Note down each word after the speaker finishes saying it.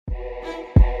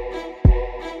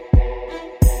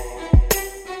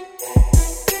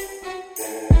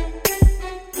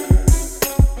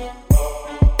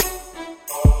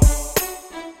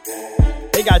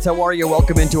guys, how are you?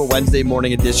 Welcome into a Wednesday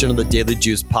morning edition of the Daily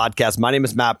Juice podcast. My name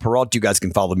is Matt Perrault. You guys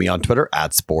can follow me on Twitter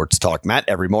at Sports Talk Matt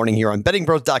every morning here on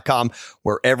bettingbros.com,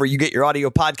 wherever you get your audio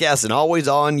podcasts, and always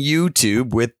on YouTube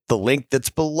with the link that's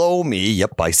below me.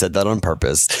 Yep, I said that on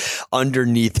purpose.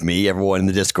 Underneath me, everyone in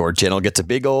the Discord channel gets a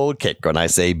big old kick when I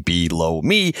say below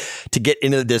me to get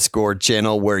into the Discord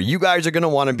channel where you guys are going to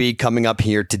want to be coming up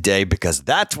here today, because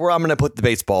that's where I'm going to put the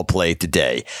baseball play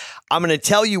today. I'm going to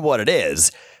tell you what it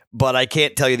is, but I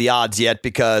can't tell you the odds yet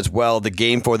because, well, the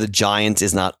game for the Giants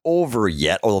is not over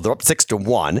yet, although they're up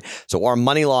 6-1. So our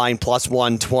money line plus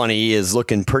 120 is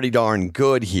looking pretty darn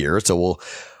good here. So we'll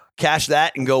cash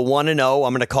that and go 1-0.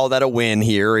 I'm going to call that a win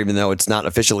here, even though it's not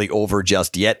officially over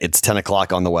just yet. It's 10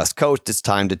 o'clock on the West Coast. It's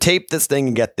time to tape this thing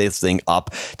and get this thing up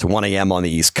to 1 a.m. on the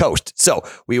East Coast. So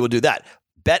we will do that.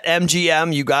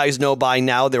 BetMGM, you guys know by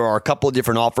now there are a couple of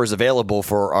different offers available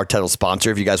for our title sponsor.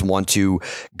 If you guys want to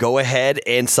go ahead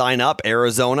and sign up,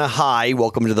 Arizona, hi,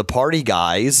 welcome to the party,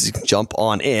 guys. Jump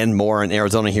on in. More in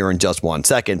Arizona here in just 1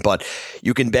 second, but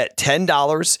you can bet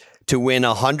 $10 to win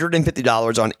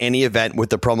 $150 on any event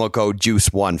with the promo code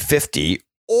JUICE150,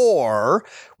 or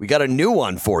we got a new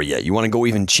one for you. You want to go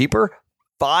even cheaper?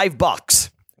 $5,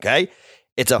 okay?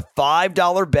 It's a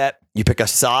 $5 bet. You pick a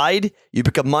side, you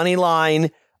pick a money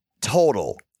line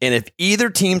total. And if either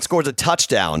team scores a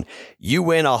touchdown, you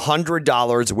win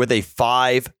 $100 with a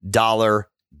 $5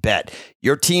 bet.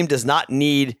 Your team does not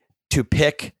need to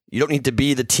pick. You don't need to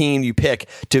be the team you pick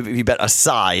to you bet a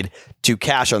side to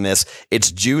cash on this. It's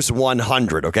Juice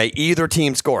 100, okay? Either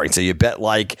team scoring. So you bet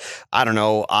like, I don't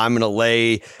know, I'm going to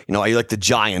lay, I like the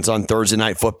Giants on Thursday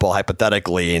Night Football,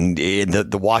 hypothetically, and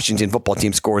the Washington football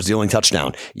team scores the only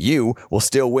touchdown. You will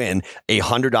still win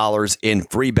 $100 in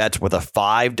free bets with a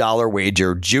 $5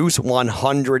 wager. Juice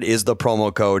 100 is the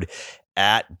promo code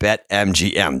at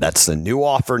BetMGM. That's the new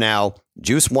offer now.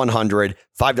 Juice 100,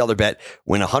 $5 bet,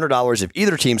 win $100 if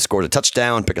either team scores a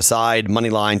touchdown, pick a side, money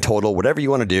line, total, whatever you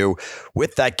want to do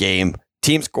with that game.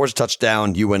 Team scores a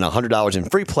touchdown, you win $100 in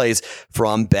free plays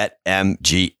from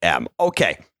BetMGM.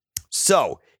 Okay,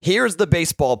 so here's the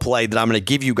baseball play that I'm going to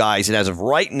give you guys. And as of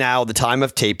right now, the time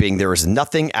of taping, there is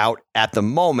nothing out at the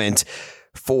moment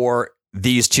for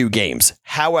these two games.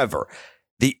 However,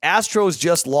 the Astros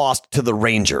just lost to the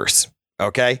Rangers.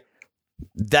 Okay,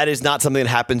 that is not something that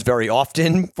happens very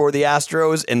often for the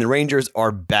Astros, and the Rangers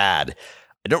are bad.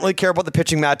 I don't really care about the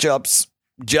pitching matchups.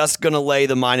 Just going to lay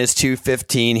the minus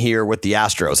 215 here with the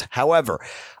Astros. However,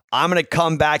 I'm going to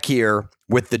come back here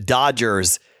with the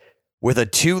Dodgers with a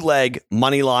 2-leg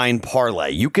money line parlay.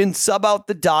 You can sub out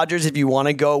the Dodgers if you want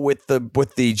to go with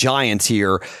the Giants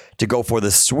here to go for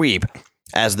the sweep,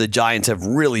 as the Giants have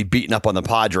really beaten up on the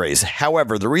Padres.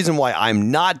 However, the reason why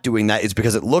I'm not doing that is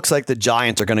because it looks like the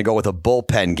Giants are going to go with a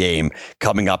bullpen game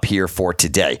coming up here for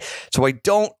today. So I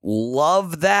don't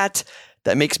love that.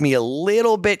 That makes me a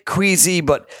little bit queasy,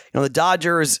 but the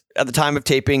Dodgers at the time of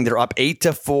taping, they're up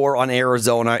 8-4 on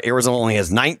Arizona. Arizona only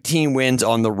has 19 wins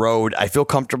on the road. I feel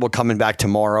comfortable coming back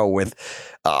tomorrow with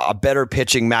a better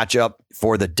pitching matchup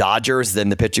for the Dodgers than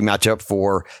the pitching matchup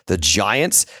for the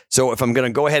Giants. So if I'm going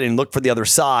to go ahead and look for the other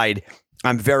side,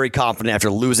 I'm very confident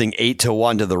after losing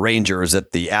 8-1 to the Rangers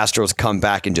that the Astros come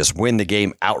back and just win the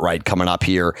game outright coming up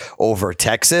here over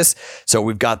Texas. So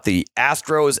we've got the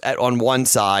Astros on one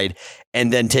side,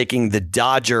 and then taking the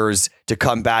Dodgers to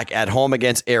come back at home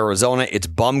against Arizona. It's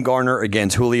Bumgarner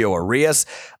against Julio Urias.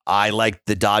 I like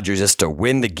the Dodgers just to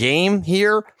win the game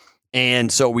here. And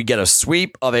so we get a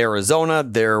sweep of Arizona.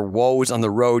 Their woes on the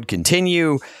road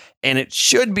continue. And it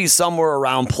should be somewhere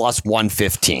around plus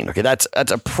 115. Okay, that's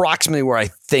approximately where I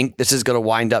think this is going to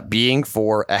wind up being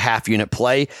for a half unit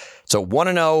play. So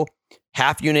 1-0,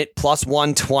 half unit plus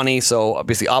 120. So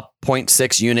obviously up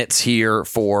 0.6 units here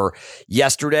for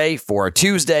yesterday for a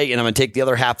Tuesday. And I'm going to take the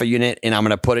other half a unit and I'm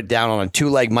going to put it down on a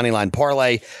 2-leg moneyline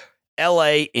parlay.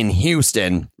 LA and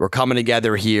Houston, we're coming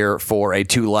together here for a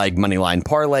 2-leg moneyline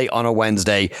parlay on a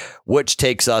Wednesday, which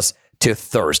takes us to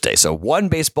Thursday. So one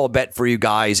baseball bet for you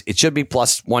guys. It should be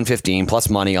plus 115 plus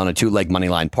money on a 2-leg money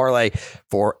line parlay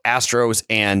for Astros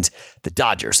and the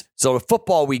Dodgers. So to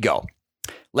football we go.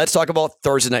 Let's talk about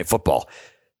Thursday Night Football.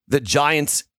 The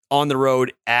Giants on the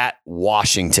road at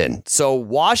Washington. So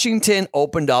Washington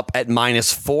opened up at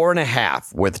minus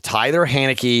 4.5 with Tyler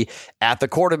Heinicke at the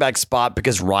quarterback spot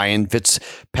because Ryan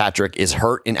Fitzpatrick is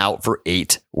hurt and out for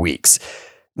 8 weeks.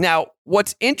 Now,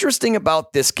 what's interesting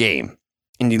about this game,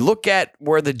 and you look at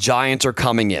where the Giants are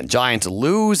coming in. Giants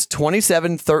lose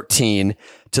 27-13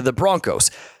 to the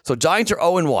Broncos. So Giants are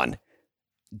 0-1.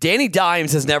 Danny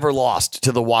Dimes has never lost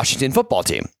to the Washington football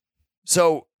team.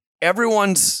 So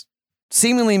everyone's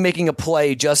seemingly making a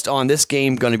play just on this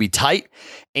game going to be tight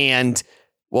and,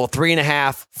 well,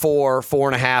 3.5, 4,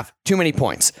 4.5, too many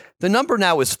points. The number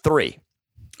now is 3.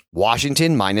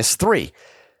 Washington -3.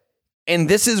 And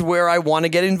this is where I want to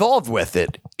get involved with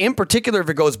it. In particular, if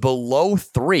it goes below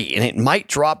 3, and it might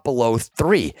drop below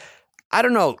 3. I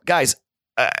don't know, guys.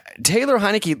 Taylor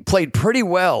Heinicke played pretty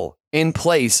well in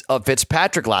place of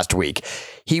Fitzpatrick last week.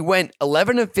 He went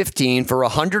 11 of 15 for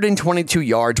 122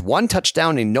 yards, 1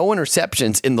 touchdown, and no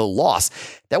interceptions in the loss.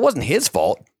 That wasn't his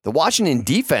fault. The Washington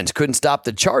defense couldn't stop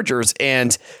the Chargers.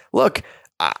 And look,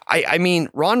 I mean,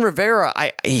 Ron Rivera,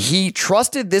 he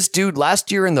trusted this dude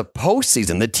last year in the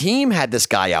postseason. The team had this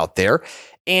guy out there,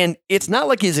 and it's not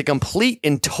like he's a complete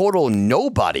and total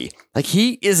nobody. Like,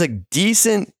 he is a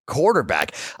decent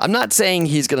quarterback. I'm not saying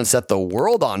he's going to set the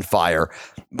world on fire,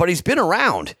 but he's been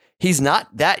around. He's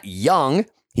not that young.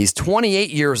 He's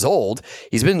 28 years old.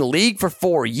 He's been in the league for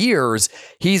 4 years.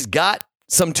 He's got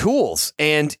some tools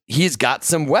and he's got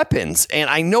some weapons. And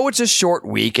I know it's a short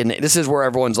week, and this is where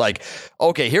everyone's like,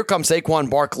 okay, here comes Saquon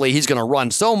Barkley. He's going to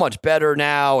run so much better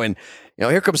now. And, you know,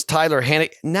 here comes Tyler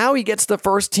Heinicke. Now he gets the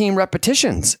first team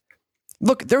repetitions.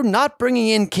 Look, they're not bringing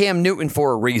in Cam Newton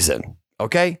for a reason.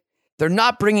 Okay. They're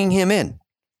not bringing him in.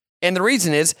 And the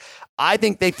reason is, I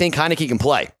think they think Heinicke can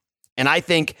play. And I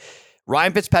think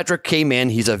Ryan Fitzpatrick came in.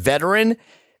 He's a veteran.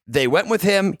 They went with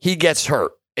him. He gets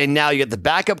hurt. And now you get the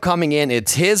backup coming in.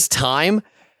 It's his time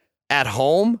at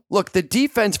home. Look, the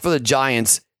defense for the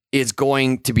Giants is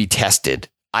going to be tested.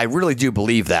 I really do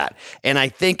believe that. And I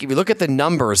think if you look at the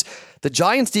numbers, the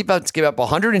Giants defense gave up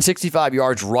 165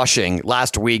 yards rushing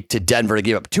last week to Denver. They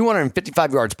gave up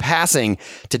 255 yards passing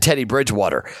to Teddy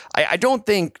Bridgewater. I don't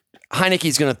think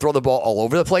Heinicke's going to throw the ball all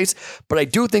over the place, but I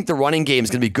do think the running game is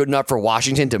going to be good enough for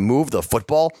Washington to move the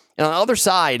football. And on the other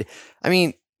side, I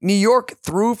mean, New York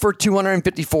threw for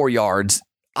 254 yards.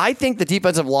 I think the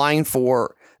defensive line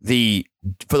for the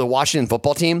Washington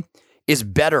football team is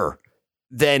better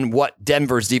than what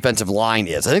Denver's defensive line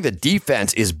is. I think the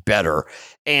defense is better.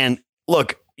 And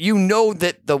look, you know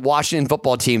that the Washington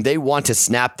football team, they want to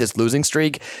snap this losing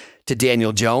streak to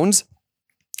Daniel Jones.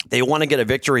 They want to get a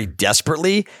victory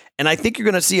desperately. And I think you're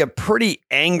going to see a pretty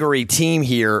angry team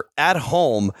here at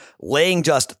home laying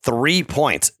just 3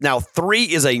 points. Now, 3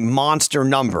 is a monster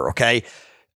number, okay?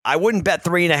 I wouldn't bet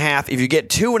 3.5. If you get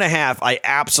 2.5, I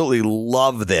absolutely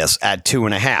love this at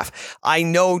 2.5. I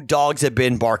know dogs have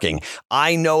been barking.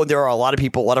 I know there are a lot of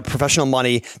people, a lot of professional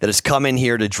money that has come in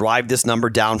here to drive this number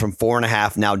down from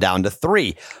 4.5 now down to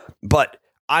 3. But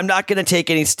I'm not going to take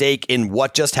any stake in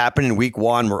what just happened in week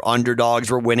 1 where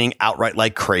underdogs were winning outright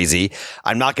like crazy.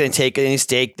 I'm not going to take any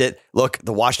stake that, look,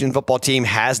 the Washington football team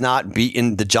has not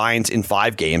beaten the Giants in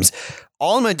 5 games.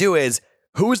 All I'm going to do is,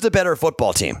 who is the better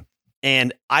football team?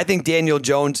 And I think Daniel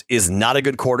Jones is not a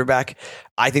good quarterback.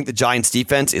 I think the Giants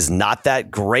defense is not that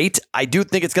great. I do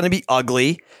think it's going to be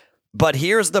ugly. But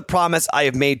here's the promise I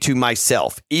have made to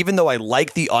myself. Even though I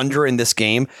like the under in this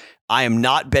game, I am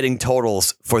not betting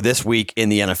totals for this week in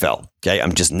the NFL. Okay,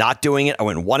 I'm just not doing it. I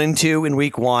went 1-2 in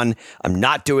week 1. I'm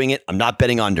not doing it. I'm not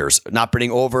betting unders, not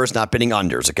betting overs, not betting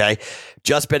unders. Okay,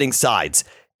 just betting sides.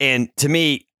 And to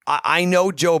me, I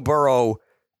know Joe Burrow.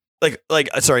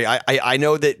 I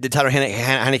know that the Tyler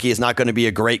Heinicke is not going to be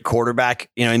a great quarterback.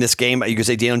 You know, in this game, you could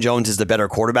say Daniel Jones is the better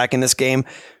quarterback in this game.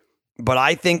 But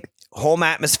I think home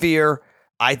atmosphere.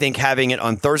 I think having it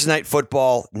on Thursday Night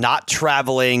Football, not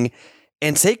traveling.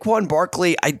 And Saquon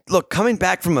Barkley, coming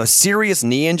back from a serious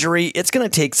knee injury, it's going to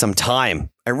take some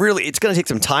time. It's going to take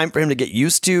some time for him to get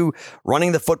used to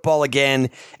running the football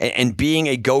again and being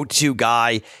a go-to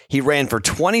guy. He ran for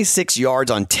 26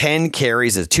 yards on 10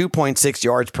 carries at 2.6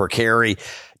 yards per carry.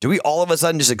 Do we all of a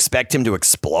sudden just expect him to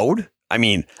explode? I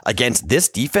mean, against this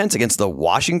defense, against the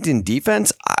Washington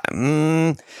defense,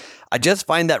 I just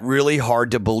find that really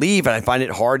hard to believe. And I find it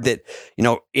hard that, you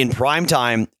know, in prime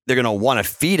time, they're going to want to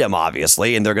feed him,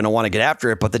 obviously, and they're going to want to get after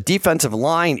it. But the defensive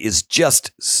line is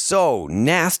just so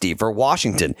nasty for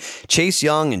Washington. Chase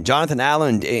Young and Jonathan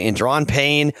Allen and Deron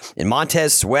Payne and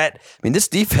Montez Sweat. I mean, this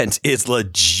defense is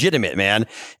legitimate, man.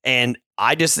 And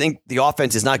I just think the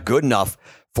offense is not good enough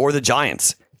for the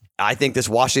Giants. I think this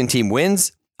Washington team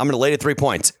wins. I'm going to lay to 3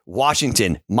 points.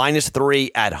 Washington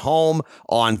 -3 at home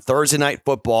on Thursday Night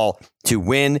Football to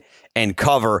win and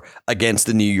cover against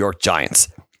the New York Giants.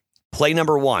 Play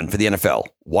number 1 for the NFL,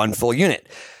 1 full unit.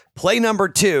 Play number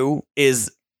 2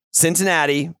 is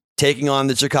Cincinnati taking on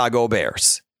the Chicago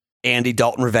Bears. Andy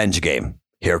Dalton revenge game.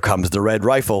 Here comes the red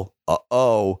rifle.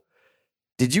 Uh-oh.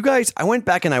 Did you guys, I went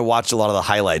back and I watched a lot of the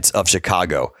highlights of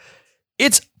Chicago.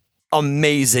 It's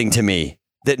amazing to me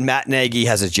that Matt Nagy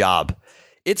has a job.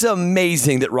 It's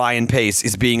amazing that Ryan Pace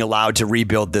is being allowed to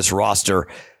rebuild this roster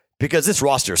because this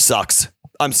roster sucks.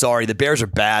 I'm sorry. The Bears are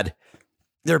bad.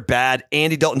 They're bad.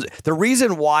 Andy Dalton. The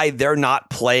reason why they're not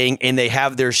playing and they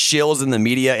have their shills in the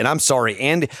media, and I'm sorry,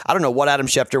 Andy, I don't know what Adam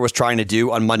Schefter was trying to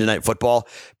do on Monday Night Football,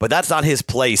 but that's not his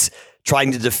place,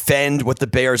 trying to defend what the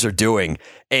Bears are doing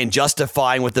and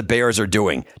justifying what the Bears are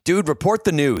doing. Dude, report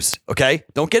the news, okay?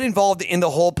 Don't get involved in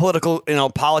the whole political,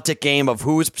 politic game of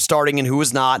who's starting and who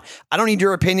is not. I don't need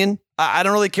your opinion. I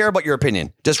don't really care about your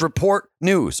opinion. Just report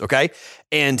news, okay?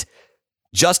 And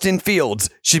Justin Fields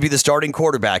should be the starting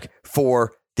quarterback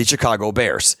for the Chicago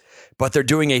Bears, but they're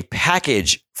doing a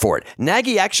package for it.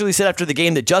 Nagy actually said after the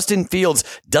game that Justin Fields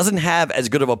doesn't have as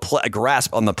good of a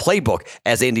grasp on the playbook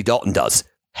as Andy Dalton does.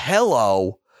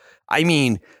 Hello. I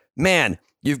mean, man,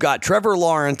 you've got Trevor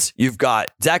Lawrence, you've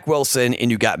got Zach Wilson,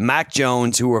 and you've got Mac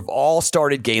Jones, who have all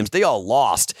started games. They all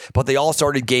lost, but they all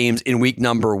started games in week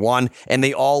number 1, and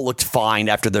they all looked fine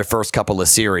after their first couple of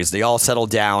series. They all settled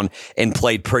down and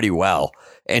played pretty well.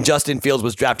 And Justin Fields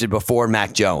was drafted before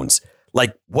Mac Jones.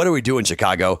 Like, what are we doing,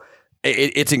 Chicago?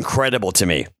 It's incredible to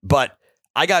me. But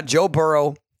I got Joe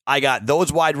Burrow. I got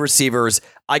those wide receivers.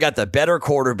 I got the better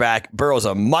quarterback. Burrow's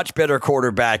a much better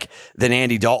quarterback than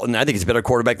Andy Dalton. I think he's a better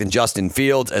quarterback than Justin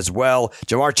Fields as well.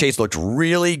 Jamar Chase looked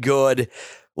really good.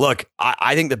 Look,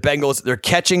 I think the Bengals, they're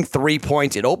catching 3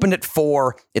 points. It opened at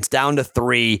 4. It's down to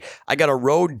 3. I got a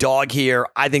road dog here.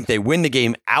 I think they win the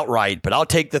game outright, but I'll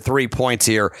take the 3 points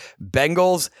here.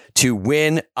 Bengals to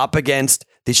win up against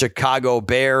the Chicago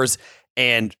Bears.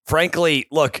 And frankly,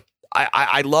 look,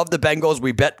 I love the Bengals.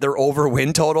 We bet their over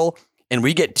win total, and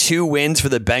we get 2 wins for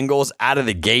the Bengals out of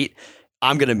the gate.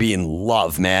 I'm going to be in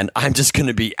love, man. I'm just going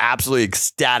to be absolutely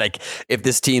ecstatic if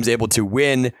this team's able to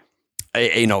win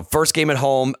first game at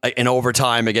home in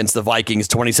overtime against the Vikings,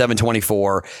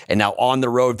 27-24, and now on the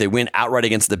road, they win outright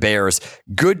against the Bears.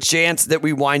 Good chance that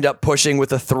we wind up pushing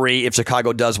with a 3 if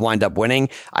Chicago does wind up winning.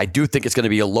 I do think it's going to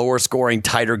be a lower scoring,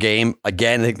 tighter game.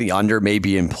 Again, I think the under may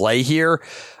be in play here,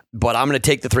 but I'm going to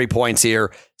take the 3 points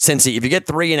here. Cincy, if you get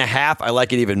 3.5, I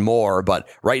like it even more. But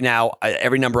right now,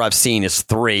 every number I've seen is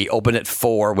 3. Open at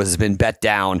 4, which has been bet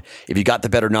down. If you got the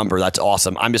better number, that's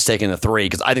awesome. I'm just taking the 3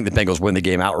 because I think the Bengals win the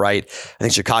game outright. I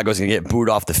think Chicago's going to get booed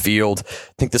off the field.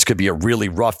 I think this could be a really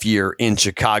rough year in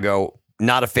Chicago.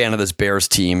 Not a fan of this Bears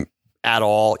team at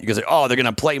all. You guys are, they're going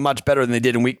to play much better than they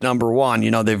did in week number 1.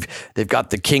 They've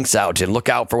got the kinks out and look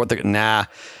out for what they're. Nah.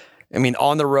 I mean,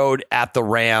 on the road at the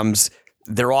Rams,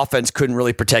 their offense couldn't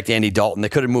really protect Andy Dalton. They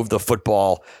couldn't move the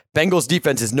football. Bengals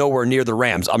defense is nowhere near the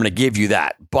Rams. I'm going to give you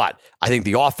that. But I think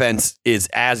the offense is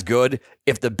as good.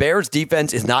 If the Bears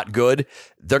defense is not good,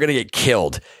 they're going to get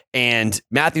killed. And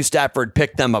Matthew Stafford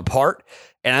picked them apart.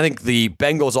 And I think the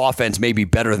Bengals offense may be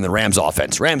better than the Rams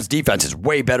offense. Rams defense is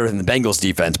way better than the Bengals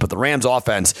defense, but the Rams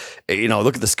offense,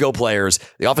 look at the skill players.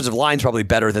 The offensive line's probably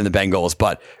better than the Bengals,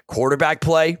 but quarterback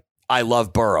play, I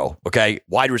love Burrow. Okay.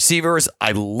 Wide receivers,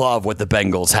 I love what the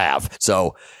Bengals have.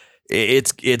 So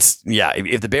if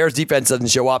the Bears defense doesn't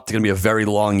show up, it's going to be a very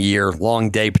long year,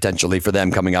 long day potentially for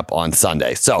them coming up on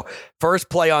Sunday. So first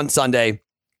play on Sunday,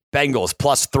 Bengals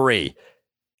 +3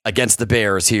 against the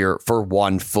Bears here for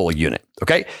 1 full unit.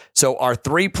 Okay. So our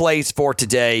 3 plays for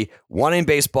today, 1 in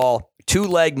baseball,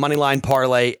 2-leg moneyline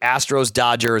parlay, Astros,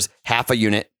 Dodgers, half a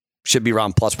unit, should be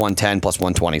around +110,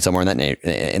 +120, somewhere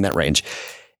in that range.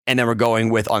 And then we're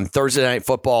going with on Thursday Night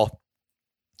Football,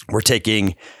 we're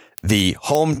taking the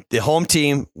home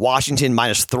team, Washington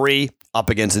 -3 up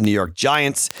against the New York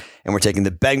Giants. And we're taking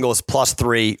the Bengals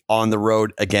 +3 on the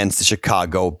road against the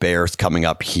Chicago Bears coming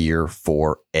up here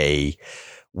for a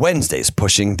Wednesdays,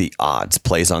 pushing the odds.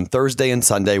 Plays on Thursday and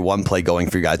Sunday, 1 play going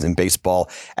for you guys in baseball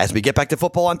as we get back to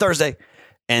football on Thursday.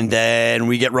 And then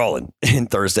we get rolling in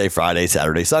Thursday, Friday,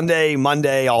 Saturday, Sunday,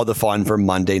 Monday, all the fun for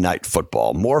Monday Night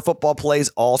Football. More football plays,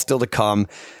 all still to come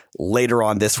later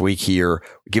on this week here.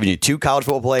 We're giving you 2 college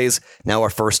football plays. Now our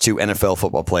first 2 NFL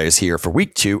football plays here for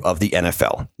week 2 of the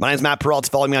NFL. My name is Matt Perrault.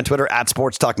 Follow me on Twitter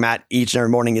 @SportsTalkMatt. Each and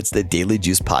every morning, it's the Daily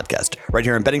Juice Podcast right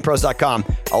here on BettingPros.com.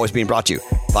 Always being brought to you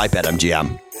by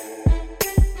BetMGM.